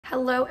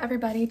Hello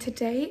everybody,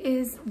 today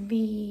is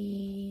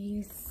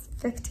the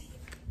 15th,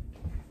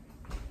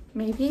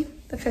 maybe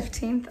the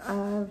 15th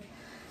of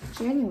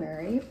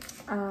January.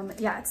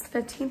 Yeah, it's the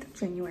 15th of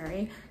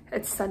January,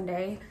 it's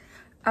Sunday.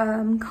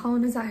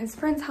 Colin is at his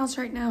friend's house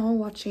right now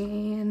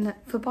watching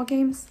football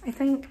games, I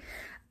think.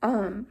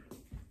 I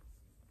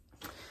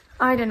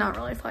did not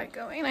really feel like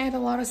going. I had a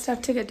lot of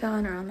stuff to get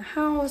done around the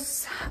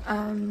house,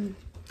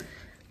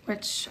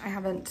 which I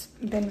haven't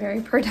been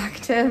very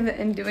productive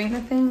in doing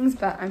the things,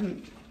 but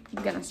I'm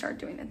gonna start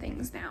doing the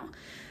things now.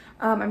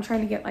 I'm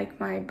trying to get like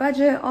my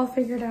budget all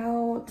figured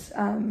out,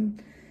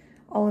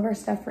 all of our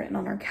stuff written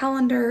on our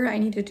calendar. I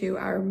need to do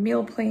our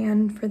meal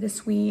plan for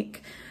this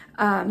week,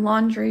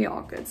 laundry,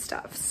 all good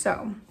stuff.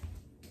 So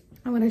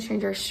I want to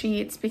change our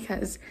sheets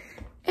because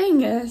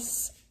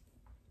Angus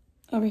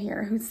over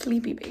here, who's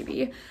sleepy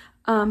baby,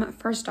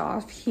 first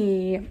off,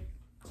 he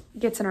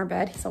gets in our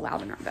bed. He's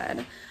allowed in our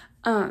bed,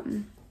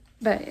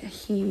 but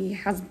he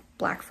has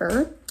black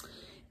fur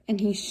and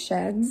he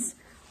sheds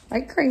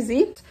like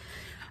crazy.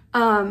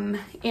 And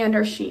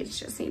our sheets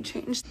just need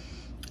changed.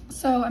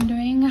 So I'm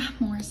doing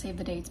more save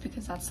the dates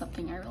because that's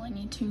something I really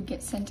need to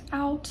get sent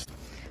out.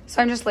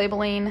 So I'm just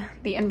labeling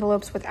the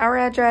envelopes with our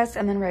address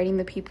and then writing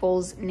the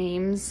people's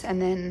names,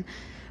 and then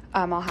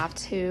I'll have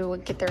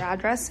to get their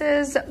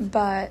addresses.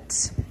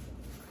 But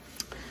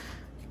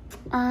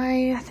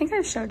I think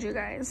I've showed you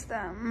guys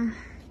them.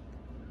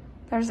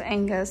 There's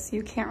Angus.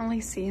 You can't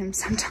really see him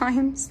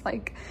sometimes,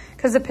 like,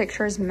 because the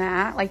picture is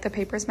matte, like the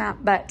paper's matte,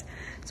 but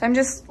so I'm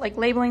just like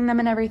labeling them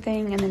and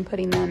everything and then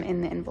putting them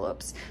in the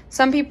envelopes.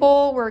 Some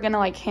people we're gonna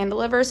like hand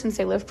deliver since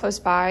they live close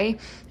by and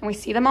we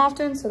see them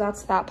often, so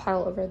that's that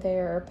pile over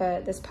there,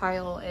 but this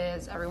pile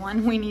is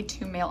everyone we need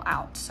to mail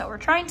out. So we're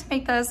trying to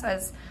make this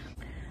as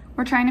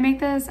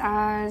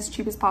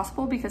cheap as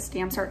possible because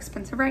stamps are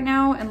expensive right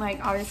now, and like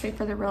obviously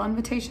for the real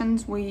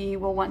invitations we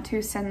will want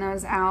to send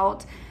those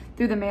out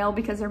through the mail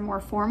because they're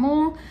more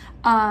formal.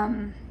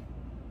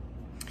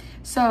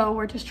 So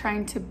we're just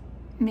trying to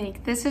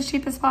make this as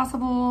cheap as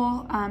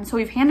possible. So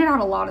we've handed out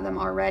a lot of them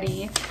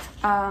already.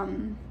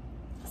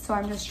 So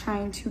I'm just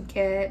trying to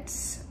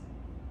get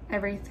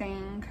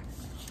everything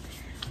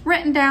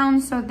written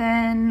down, so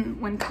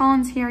then when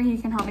Colin's here, he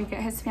can help me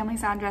get his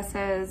family's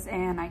addresses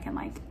and I can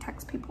like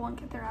text people and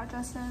get their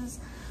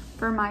addresses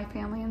for my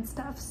family and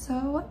stuff.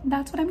 So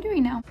that's what I'm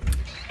doing now.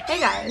 Hey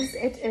guys,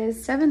 it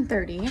is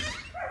 7:30.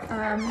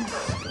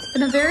 It's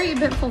been a very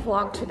eventful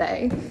vlog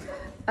today.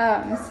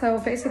 So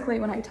basically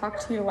when I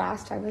talked to you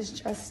last, I was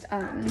just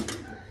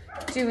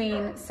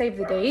doing save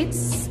the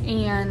dates,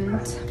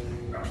 and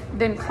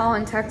then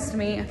Colin texted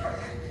me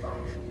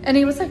and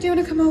he was like, do you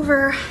want to come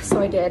over?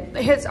 So I did.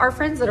 Our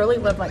friends literally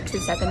live like 2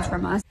 seconds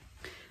from us.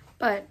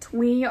 But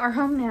we are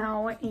home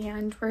now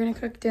and we're gonna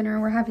cook dinner.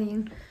 We're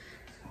having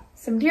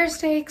some deer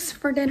steaks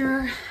for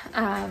dinner.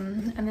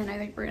 And then I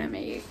think we're gonna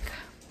make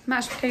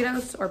mashed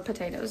potatoes or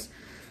potatoes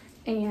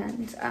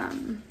and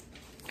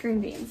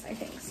green beans, I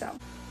think so.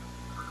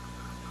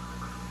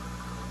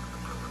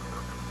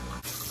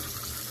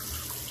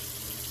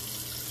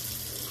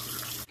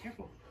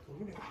 Careful.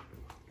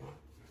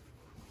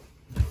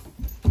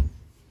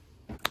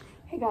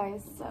 Hey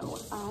guys, so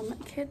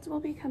kids will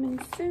be coming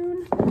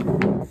soon.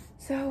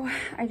 So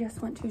I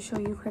just want to show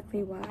you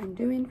quickly what I'm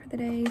doing for the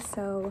day.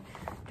 So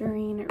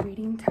during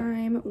reading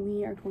time,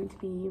 we are going to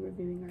be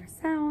reviewing our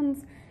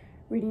sounds,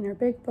 reading our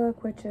big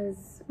book, which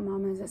is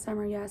Mama's a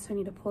Summer Yes, so I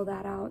need to pull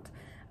that out.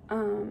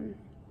 And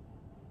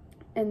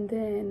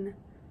then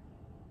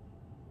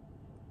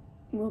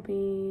we'll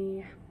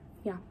be,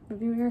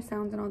 reviewing our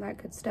sounds and all that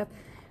good stuff.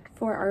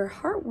 For our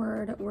heart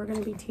word, I'm going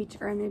to be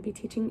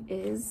teaching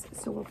is,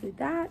 so we'll do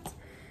that.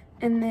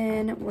 And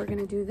then we're going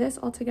to do this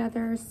all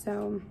together.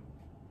 So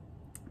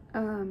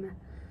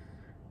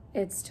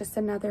it's just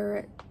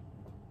another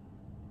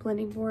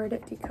blending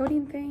board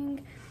decoding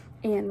thing.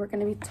 And we're going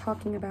to be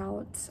talking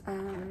about,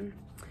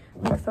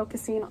 we're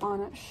focusing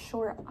on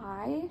short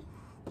I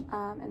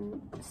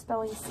and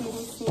spelling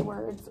CDC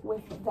words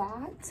with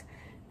that.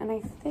 And I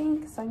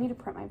think, so I need to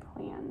print my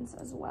plans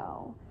as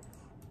well.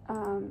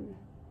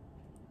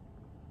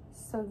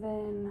 So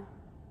then,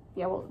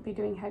 yeah, we'll be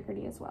doing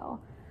Haggerty as well.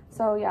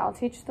 So yeah, I'll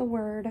teach the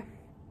word,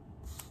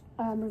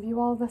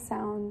 review all the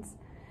sounds,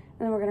 and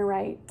then we're gonna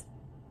write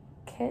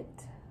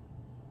kit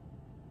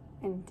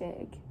and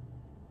dig,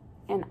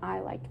 and I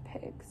like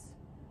pigs.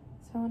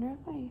 So I wonder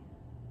if I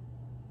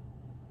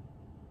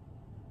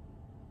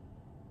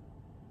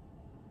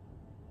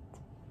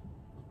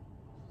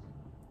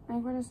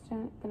think we're just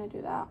gonna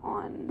do that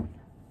on,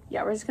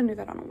 yeah, we're just gonna do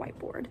that on a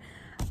whiteboard.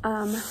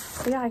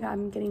 So yeah,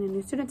 I'm getting a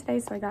new student today,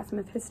 so I got some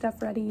of his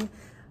stuff ready,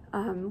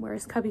 where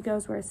his cubby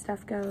goes, where his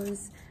stuff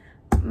goes.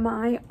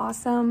 My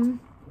awesome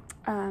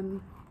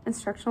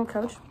instructional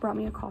coach brought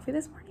me a coffee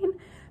this morning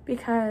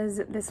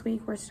because this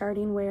week we're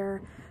starting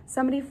where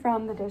somebody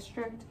from the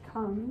district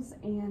comes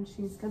and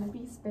she's gonna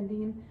be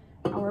spending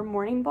our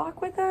morning block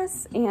with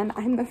us, and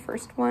I'm the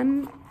first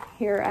one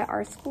here at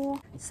our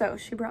school. So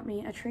she brought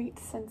me a treat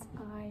since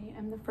I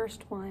am the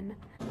first one.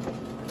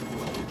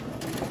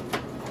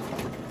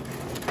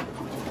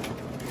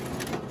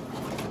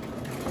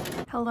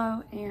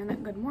 Hello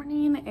and good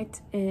morning.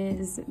 It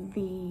is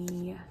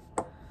the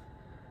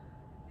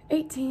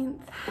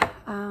 18th.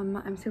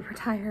 I'm super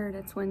tired.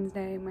 It's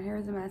Wednesday. My hair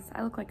is a mess.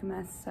 I look like a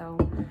mess, so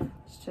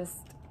it's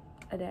just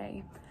a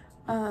day.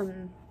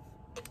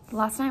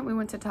 Last night we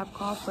went to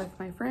Topgolf with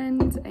my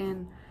friends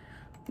and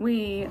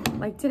we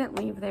didn't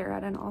leave there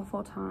at an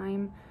awful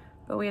time,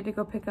 but we had to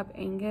go pick up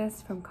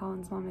Angus from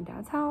Colin's mom and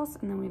dad's house,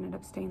 and then we ended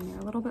up staying there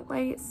a little bit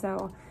late,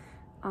 so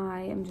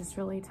I am just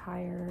really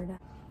tired.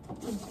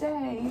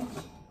 Today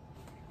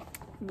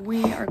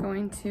we are I'm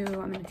going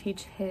to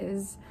teach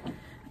his.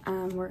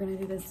 We're going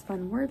to do this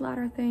fun word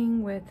ladder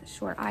thing with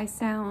short I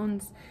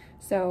sounds.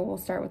 So we'll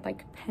start with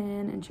like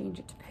pen and change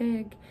it to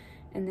pig,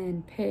 and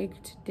then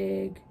pig to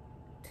dig,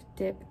 to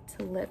dip,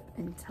 to lip,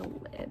 and to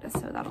lid.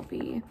 So that'll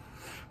be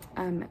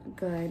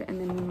good. And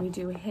then when we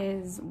do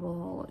his,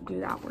 we'll do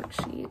that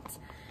worksheet.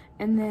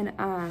 And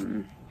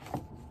then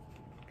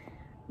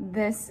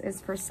this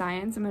is for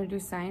science. I'm going to do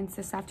science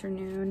this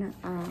afternoon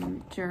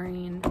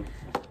during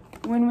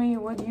when we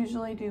would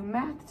usually do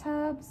math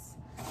tubs.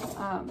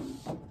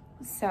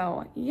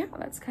 So yeah,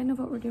 that's kind of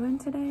what we're doing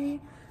today.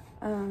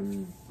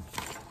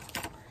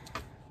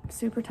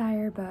 Super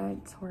tired,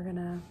 but we're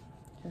gonna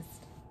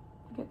just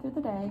get through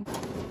the day.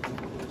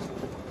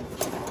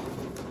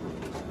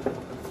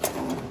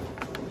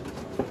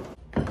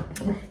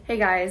 Hey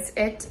guys,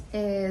 it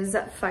is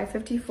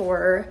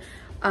 5:54.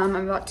 I'm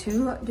about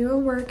to do a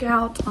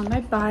workout on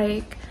my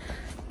bike,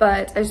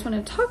 but I just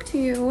want to talk to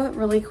you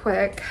really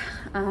quick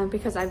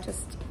because I've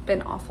just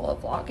been awful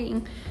at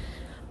vlogging.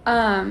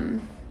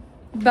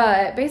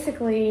 But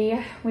basically,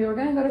 we were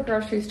gonna go to the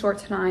grocery store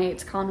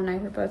tonight. Colin and I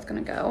were both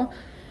gonna go,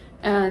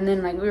 and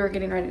then we were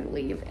getting ready to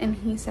leave, and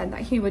he said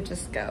that he would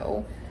just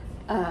go,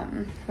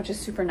 which is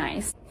super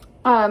nice.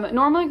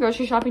 Normally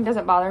grocery shopping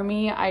doesn't bother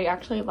me. I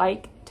actually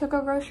like to go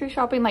grocery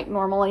shopping. Like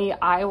normally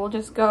I will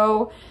just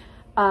go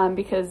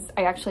because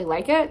I actually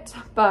like it,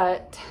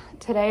 but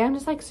today I'm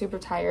just super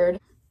tired.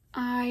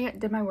 I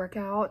did my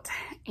workout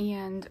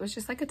and it was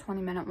just a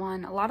 20-minute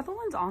one. A lot of the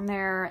ones on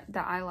there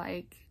that I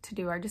like to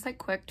do are just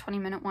quick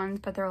 20-minute ones,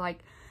 but they're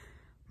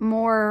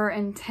more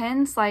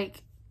intense,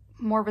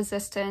 more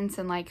resistance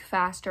and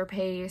faster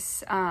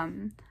pace.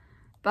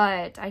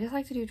 But I just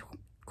like to do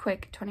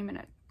quick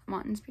 20-minute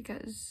ones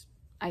because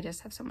I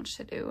just have so much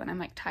to do and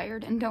I'm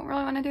tired and don't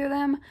really want to do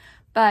them.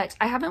 But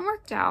I haven't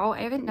worked out.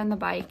 I haven't done the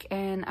bike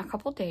in a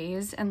couple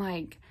days, and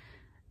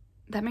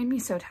that made me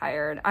so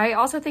tired. I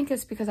also think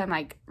it's because I'm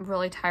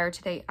really tired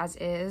today as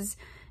is,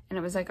 and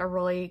it was a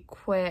really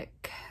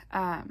quick,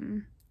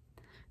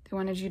 they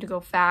wanted you to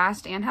go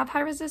fast and have high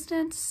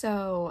resistance.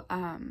 So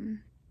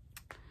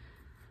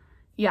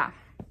yeah,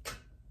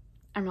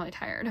 I'm really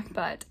tired,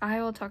 but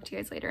I will talk to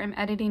you guys later. I'm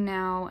editing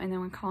now, and then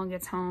when Colin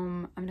gets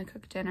home, I'm gonna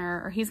cook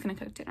dinner, or he's gonna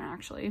cook dinner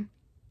actually,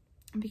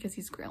 because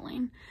he's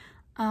grilling.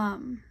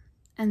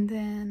 And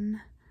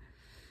then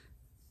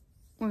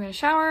we're gonna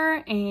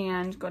shower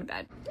and go to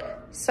bed.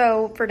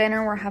 So for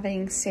dinner, we're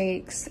having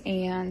steaks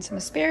and some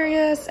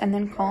asparagus, and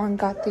then Colin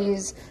got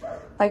these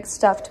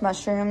stuffed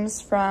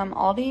mushrooms from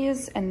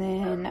Aldi's, and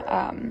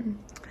then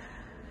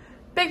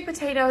big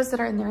potatoes that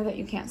are in there that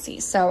you can't see.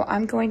 So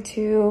I'm going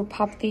to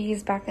pop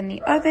these back in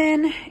the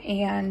oven,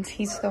 and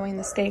he's throwing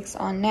the steaks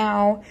on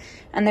now,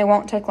 and they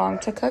won't take long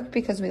to cook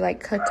because we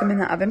cooked them in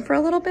the oven for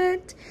a little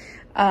bit,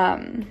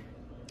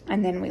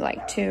 and then we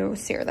like to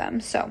sear them.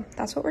 So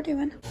that's what we're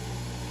doing.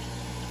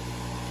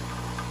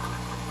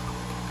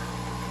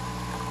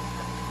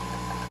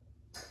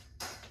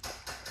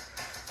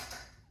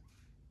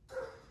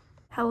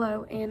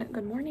 Hello and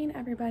good morning,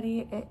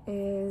 everybody. It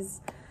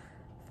is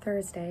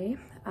Thursday.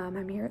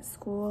 I'm here at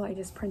school. I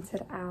just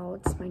printed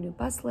out my new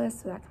bus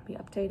list so that can be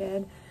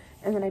updated.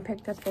 And then I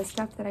picked up this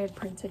stuff that I had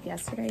printed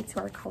yesterday to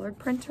our colored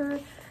printer.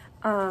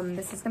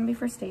 This is gonna be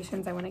for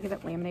stations. I wanna get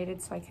it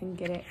laminated so I can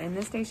get it in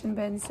the station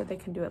bin so they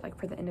can do it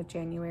for the end of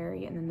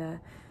January and then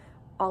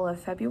all of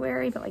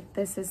February. But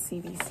this is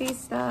CVC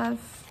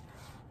stuff.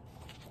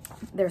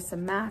 There's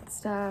some math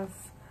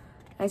stuff.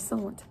 I still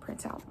want to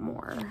print out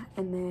more,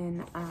 and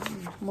then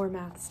more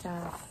math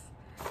stuff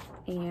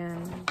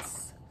and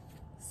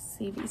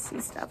CVC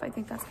stuff. I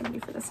think that's gonna be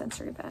for the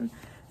sensory bin.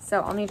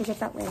 So I'll need to get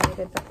that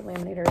laminated, but the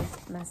laminator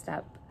is messed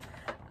up.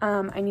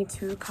 I need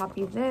to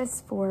copy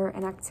this for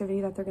an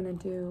activity that they're gonna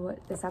do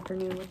this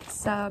afternoon with the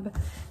sub,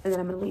 and then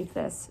I'm gonna leave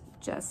this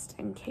just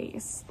in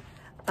case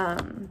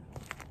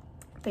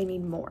they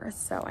need more.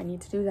 So I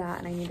need to do that,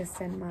 and I need to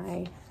send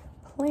my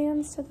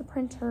plans to the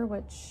printer,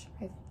 which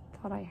I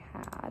thought I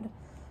had,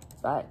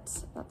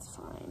 but that's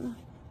fine.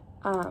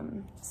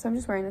 So I'm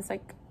just wearing this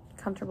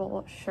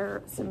comfortable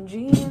shirt, some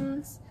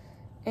jeans,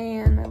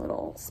 and my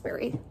little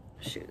Sperry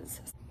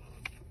shoes.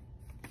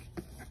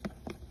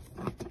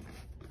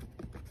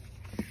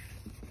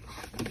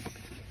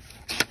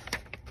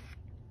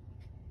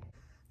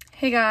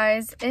 Hey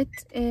guys, it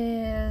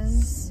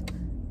is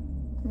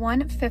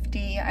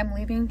 1:50. I'm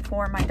leaving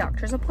for my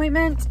doctor's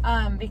appointment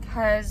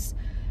because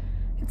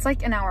it's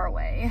an hour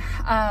away.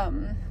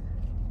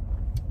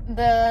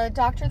 The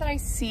doctor that I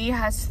see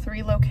has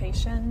 3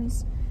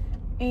 locations,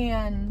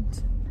 and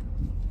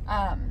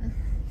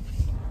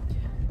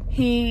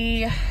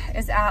He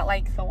is at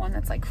like the one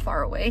that's like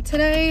far away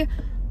today,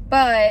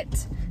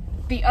 but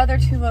the other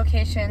 2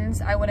 locations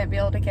I wouldn't be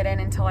able to get in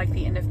until like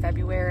the end of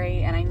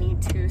February, and I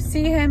need to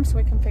see him so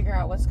we can figure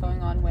out what's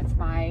going on with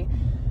my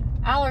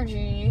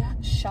allergy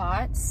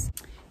shots.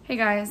 Hey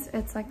guys,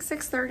 it's like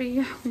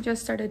 6:30. We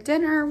just started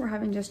dinner. We're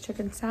having just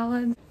chicken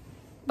salad,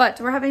 but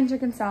we're having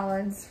chicken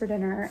salads for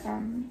dinner.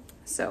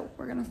 So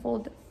we're gonna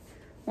fold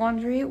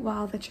laundry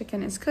while the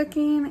chicken is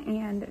cooking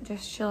and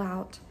just chill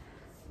out.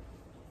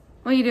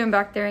 What are you doing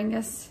back there,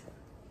 Angus?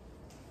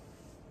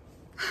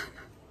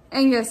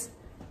 Angus,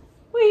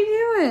 what are you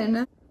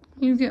doing?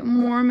 You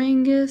getting warm,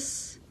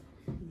 Angus?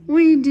 What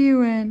are you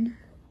doing?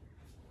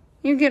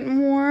 You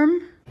getting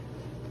warm?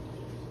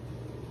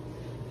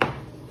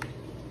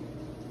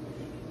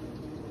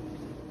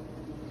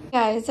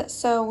 Guys,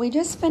 so we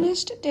just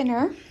finished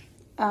dinner,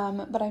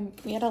 but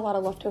we had a lot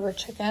of leftover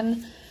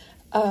chicken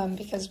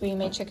because we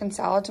made chicken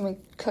salads and we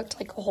cooked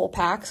like a whole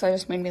pack. So I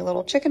just made me a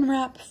little chicken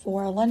wrap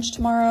for lunch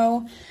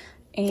tomorrow.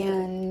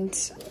 And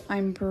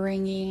I'm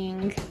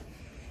bringing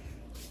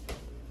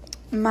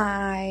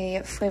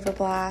my Flavor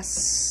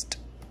Blast,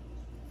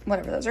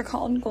 whatever those are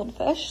called,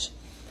 goldfish.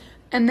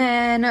 And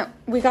then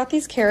we got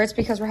these carrots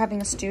because we're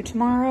having a stew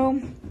tomorrow,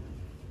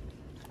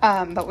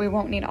 but we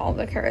won't need all of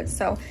the carrots.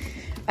 So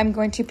I'm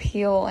going to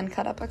peel and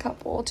cut up a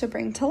couple to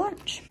bring to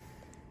lunch.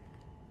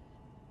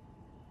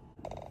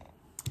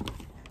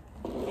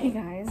 Hey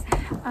guys,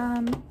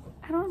 I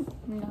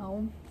don't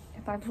know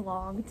if I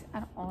vlogged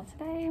at all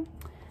today.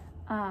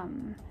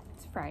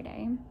 It's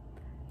Friday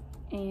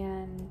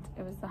and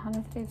it was the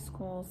 100th day of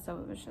school, so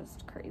it was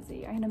just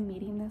crazy. I had a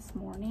meeting this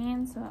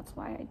morning, so that's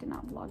why I did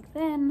not vlog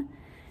then,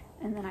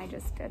 and then I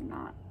just did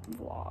not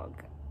vlog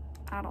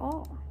at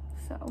all.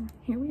 So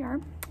here we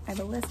are. I have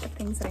a list of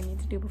things that I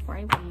need to do before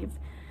I leave,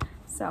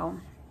 so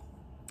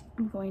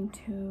I'm going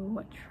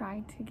to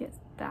try to get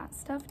that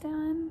stuff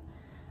done.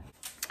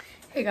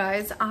 Hey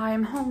guys,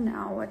 I'm home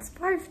now. It's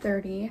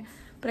 5:30.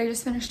 But I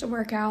just finished a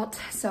workout,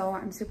 so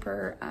I'm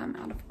super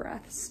out of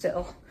breath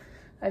still.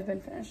 I've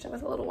been finished it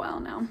with a little while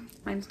now.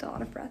 I'm still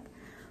out of breath.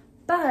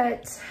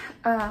 But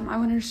I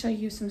wanted to show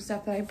you some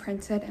stuff that I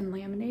printed and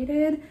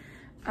laminated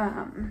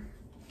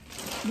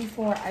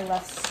before I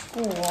left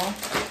school.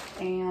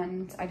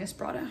 And I just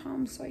brought it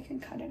home so I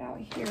can cut it out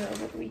here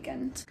over the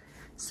weekend.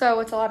 So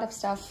it's a lot of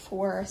stuff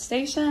for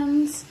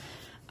stations.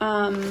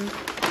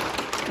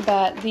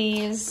 But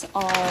these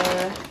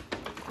are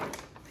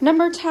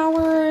number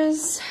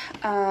towers,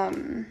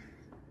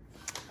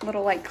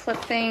 little like clip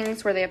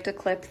things where they have to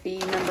clip the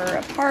number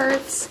of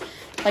parts,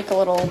 like a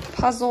little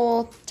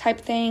puzzle type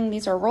thing.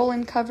 These are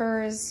roll-in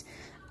covers.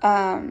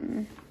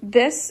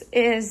 This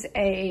is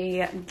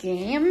a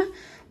game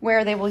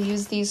where they will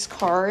use these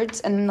cards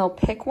and then they'll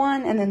pick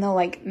one and then they'll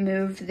like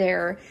move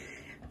their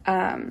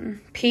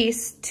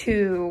piece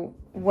to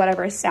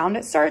whatever sound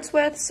it starts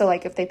with. So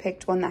like if they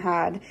picked one that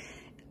had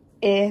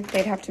if,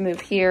 they'd have to move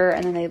here,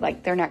 and then they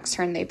like their next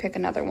turn they pick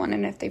another one,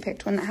 and if they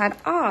picked one that had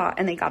ah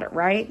and they got it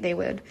right, they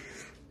would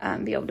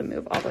be able to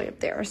move all the way up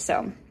there.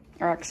 So,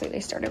 or actually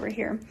they start over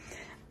here.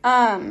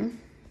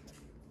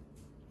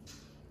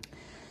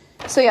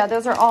 So yeah,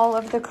 those are all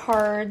of the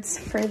cards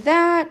for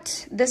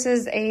that. This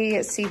is a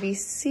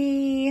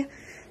CBC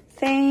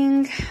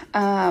thing.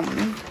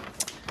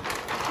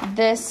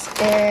 This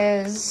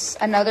is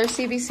another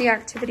CBC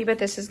activity, but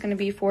this is going to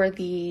be for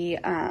the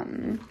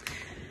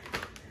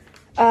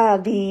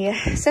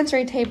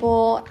sensory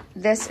table.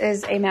 This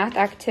is a math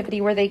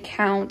activity where they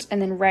count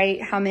and then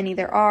write how many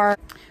there are.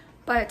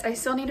 But I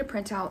still need to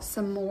print out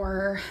some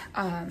more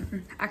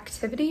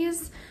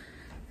activities.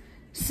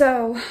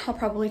 So I'll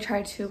probably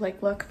try to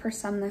like look for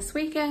some this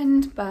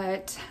weekend,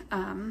 but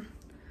I'm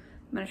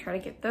gonna try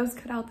to get those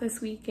cut out this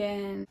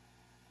weekend.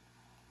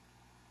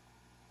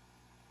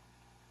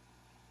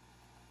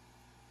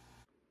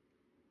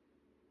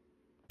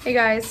 Hey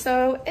guys,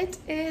 so it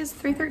is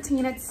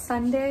 3:13. It's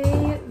Sunday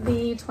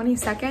the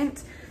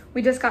 22nd.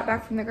 We just got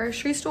back from the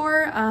grocery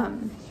store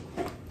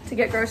to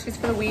get groceries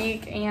for the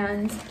week,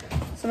 and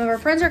some of our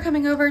friends are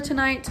coming over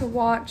tonight to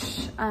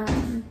watch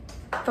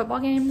football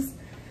games.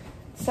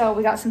 So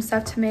we got some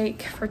stuff to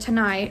make for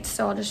tonight,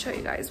 so I'll just show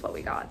you guys what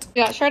we got.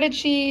 We got shredded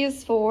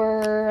cheese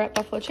for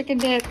buffalo chicken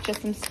dip,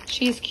 just some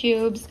cheese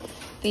cubes,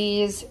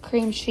 these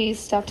cream cheese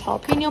stuffed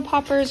jalapeno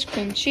poppers,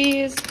 cream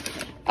cheese.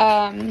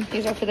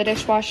 These are for the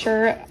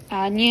dishwasher,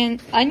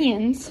 onions,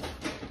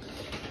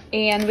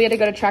 and we had to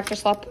go to Tractor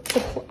Supply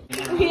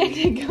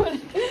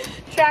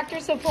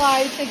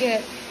to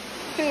get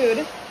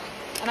food,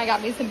 and I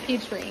got me some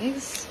peach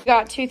rings. We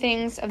got 2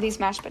 things of these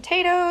mashed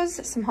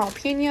potatoes, some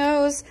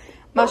jalapenos,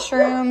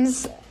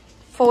 mushrooms,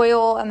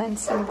 foil, and then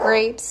some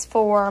grapes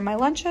for my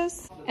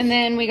lunches. And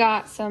then we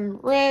got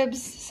some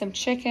ribs, some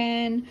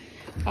chicken,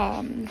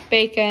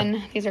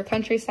 bacon. These are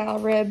country style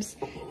ribs.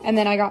 And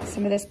then I got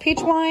some of this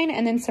peach wine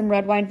and then some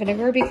red wine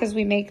vinegar because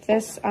we make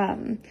this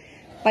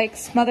like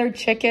smothered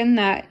chicken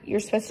that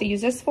you're supposed to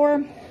use this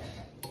for.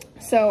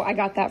 So I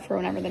got that for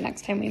whenever the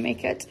next time we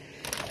make it.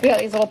 We got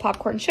these little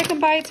popcorn chicken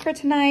bites for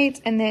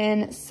tonight, and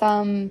then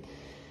some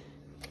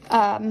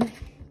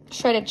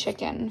shredded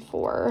chicken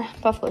for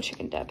buffalo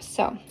chicken dip.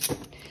 So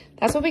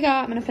that's what we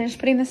got. I'm gonna finish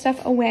putting this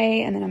stuff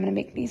away, and then I'm gonna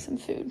make me some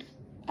food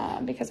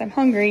because I'm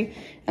hungry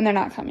and they're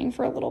not coming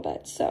for a little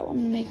bit. So I'm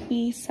gonna make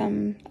me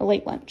a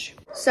late lunch.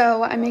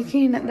 So I'm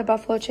making the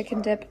buffalo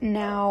chicken dip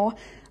now.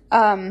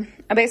 I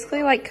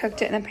basically like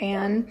cooked it in the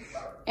pan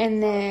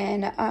and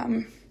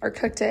then, or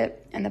cooked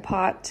it in the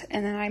pot,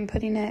 and then I'm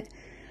putting it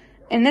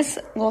in this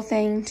little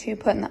thing to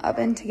put in the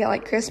oven to get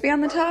like crispy on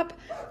the top.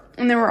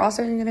 And then we're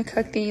also gonna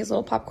cook these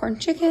little popcorn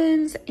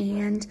chickens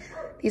and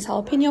these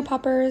jalapeno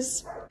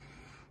poppers.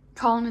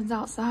 Colin is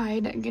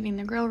outside getting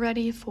the grill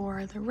ready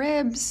for the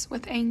ribs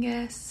with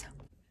Angus.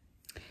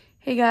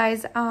 Hey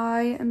guys,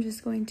 I am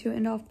just going to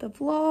end off the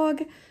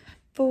vlog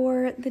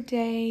for the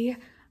day.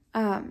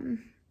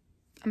 I'm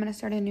gonna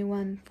start a new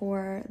one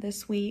for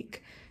this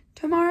week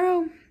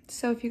tomorrow.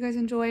 So if you guys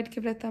enjoyed,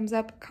 give it a thumbs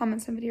up,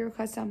 comment some video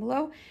requests down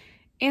below,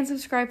 and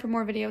subscribe for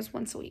more videos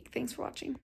once a week. Thanks for watching.